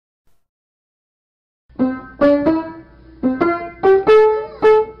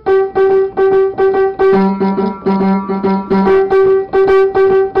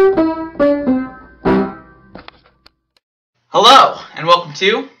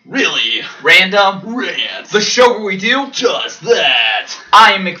Really Random Rants. the show where we do Just that.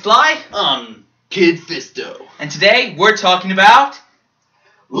 I am McFly, Kid Fisto. and today we're talking about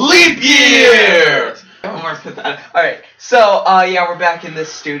Leap Year! Alright, so yeah, we're back in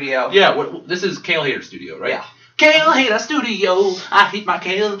this studio. Yeah, this is Kale Hater Studio, right? Yeah. Kale Hater Studio. I hate my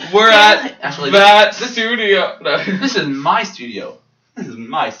Kale. We're at Actually, that studio. No. this is my studio. This is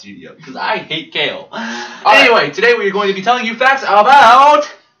my studio, because I hate Kale. Right. Anyway, today we are going to be telling you facts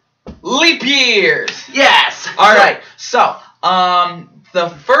about... Leap years! Yes! Alright, so, the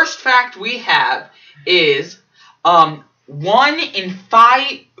first fact we have is, 1 in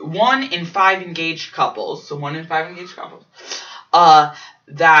 5 engaged couples, so 1 in 5 engaged couples,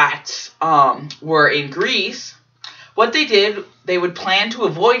 that, were in Greece, what they did, they would plan to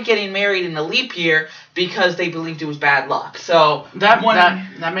avoid getting married in a leap year because they believed it was bad luck. So, That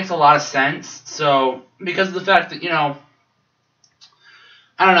makes a lot of sense. So, because of the fact that,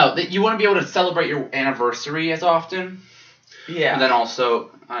 I don't know, that you wouldn't be able to celebrate your anniversary as often. Yeah. And then also,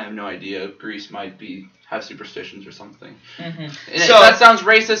 I have no idea, Greece might have superstitions or something. Mm-hmm. So, if that sounds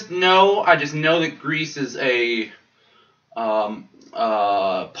racist, no. I just know that Greece is a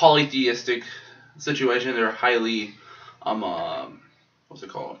polytheistic situation. They're highly, what's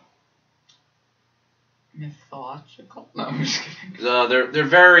it called? Mythological? No, I'm just kidding. They're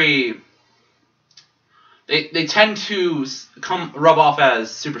very... They tend to rub off as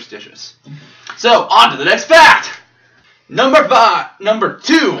superstitious. So, on to the next fact! Number 2.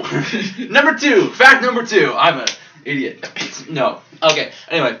 Fact number 2. I'm an idiot. No. Okay,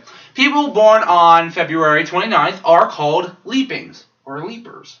 anyway. People born on February 29th are called leapings, or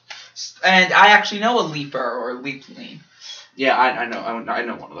leapers. And I actually know a leaper or leapling. Yeah, I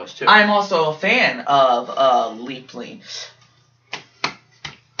know one of those too. I'm also a fan of leapling.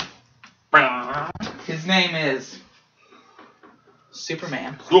 His name is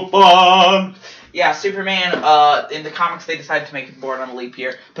Superman. Superman! Yeah, Superman, in the comics they decided to make him born on a leap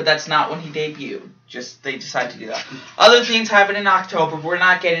year, but that's not when he debuted. Just, they decided to do that. Other things happen in October, but we're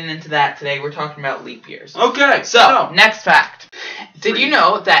not getting into that today. We're talking about leap years. Okay, So, next fact. Did you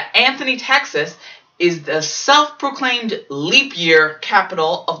know that Anthony, Texas is the self-proclaimed leap year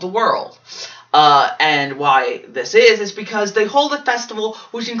capital of the world? And why this is because they hold a festival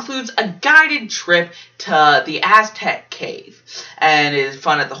which includes a guided trip to the Aztec cave. And it is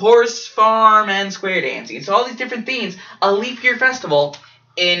fun at the horse farm and square dancing. So all these different things, a leap year festival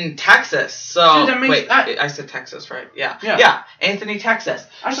in Texas. So, Dude, I said Texas, right? Yeah. Yeah. Anthony, Texas.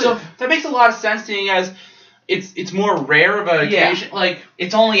 Actually, So, that makes a lot of sense, seeing as it's more rare of an occasion. Like,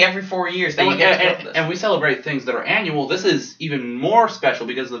 it's only every 4 years that you get to go to this. and we celebrate things that are annual. This is even more special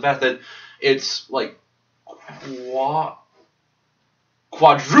because of the fact that it's like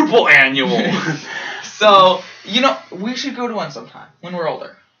quadruple annual. So, we should go to one sometime when we're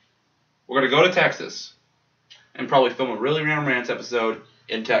older. We're gonna go to Texas and probably film a really random Rants episode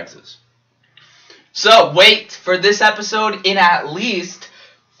in Texas. So, wait for this episode in at least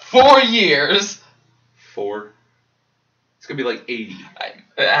 4 years. 4? It's gonna be like 80.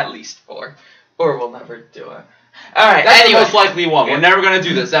 At least 4. Or we'll never do it. Alright, That's anyway. the most likely one. We're never gonna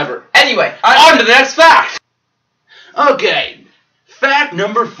do this, ever. Anyway, on to the next fact! Okay, fact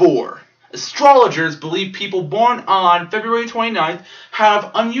number 4. Astrologers believe people born on February 29th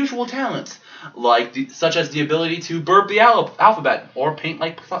have unusual talents, such as the ability to burp the alphabet or paint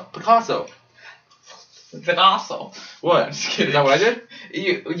like Picasso. Picasso. What? I'm just kidding. Is that what I did?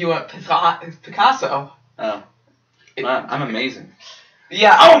 You went Picasso. Oh. I'm amazing.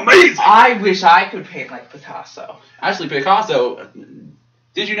 Yeah, I'm amazing! I wish I could paint like Picasso. Actually, Picasso,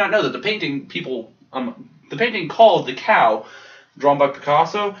 did you not know that the painting called The Cow, drawn by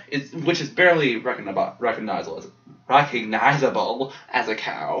Picasso, which is barely recognizable as a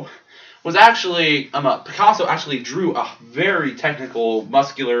cow, was actually, Picasso actually drew a very technical,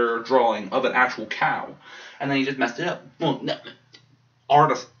 muscular drawing of an actual cow, and then he just messed it up. Well, no,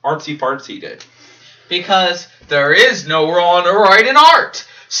 artsy-fartsy did. Because there is no wrong or right in art.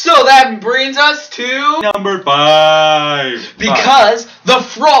 So that brings us to number 5. Because the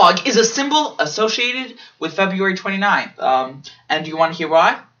frog is a symbol associated with February 29th. And do you want to hear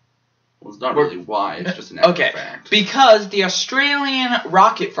why? Well, it's not really why, it's just an extra fact. Because the Australian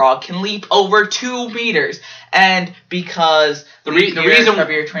rocket frog can leap over 2 meters. And because the reason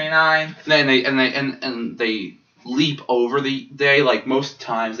February 29th. And they leap over the day, like most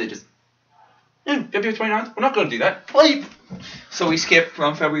times they just February 29th, we're not going to do that. Leap! So we skip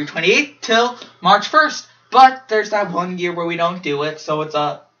from February 28th till March 1st. But there's that 1 year where we don't do it, so it's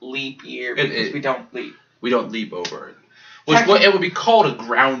a leap year because we don't leap. We don't leap over it. It would be called a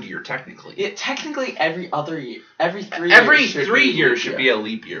ground year technically. Technically, every other year, every 3 years. Every 3 years should be a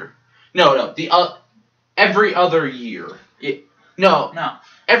leap year. No, every other year. No.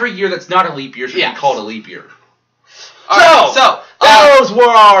 Every year that's not a leap year should be called a leap year. So those were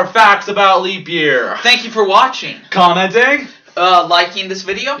our facts about leap year. Thank you for watching. Commenting. Liking this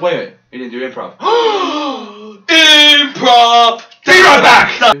video. Wait. We didn't do improv. Improv. Be right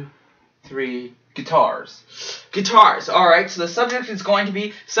back. 3 guitars. Guitars. All right. So the subject is going to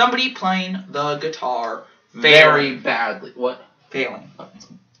be somebody playing the guitar very badly. What? Failing.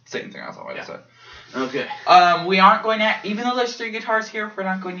 Same thing I thought I said. Okay. We aren't going to, even though there's 3 guitars here, we're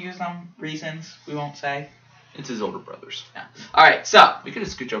not going to use them. Reasons we won't say. It's his older brothers. Yeah. All right. So we could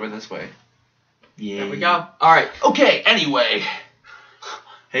just scooch over this way. Yeah. There we go. All right. Okay. Anyway.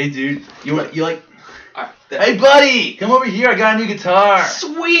 Hey, dude. You like? All right. Hey, buddy. Come over here. I got a new guitar.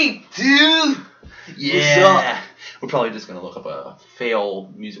 Sweet, dude. Yeah. We're probably just gonna look up a fail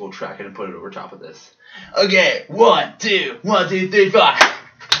musical track and put it over top of this. Okay. 1, 2, 1, 2, 3, 4.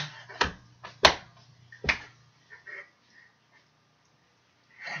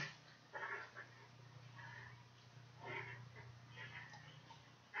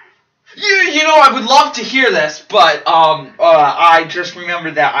 You know, I would love to hear this, but I just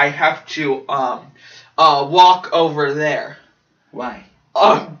remembered that I have to walk over there. Why?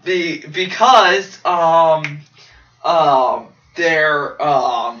 Because they're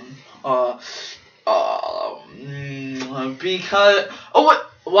because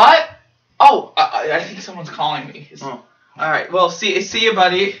what? Oh, I think someone's calling me. Oh. All right. Well, see you,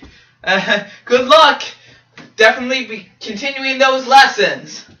 buddy. Good luck. Definitely be continuing those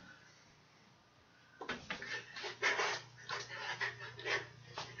lessons.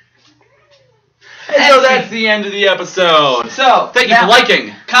 And so that's the end of the episode. So thank you for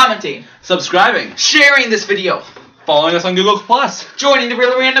liking, commenting, subscribing, sharing this video, following us on Google+, joining the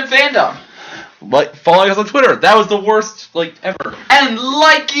Really Random fandom, following us on Twitter. That was the worst ever. And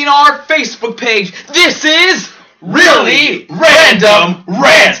liking our Facebook page. This is Really Random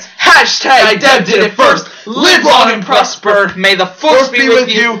Rants. Hashtag Deb did it first. Live long and prosper. May the force be with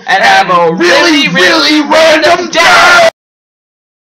you and have a really, really random day.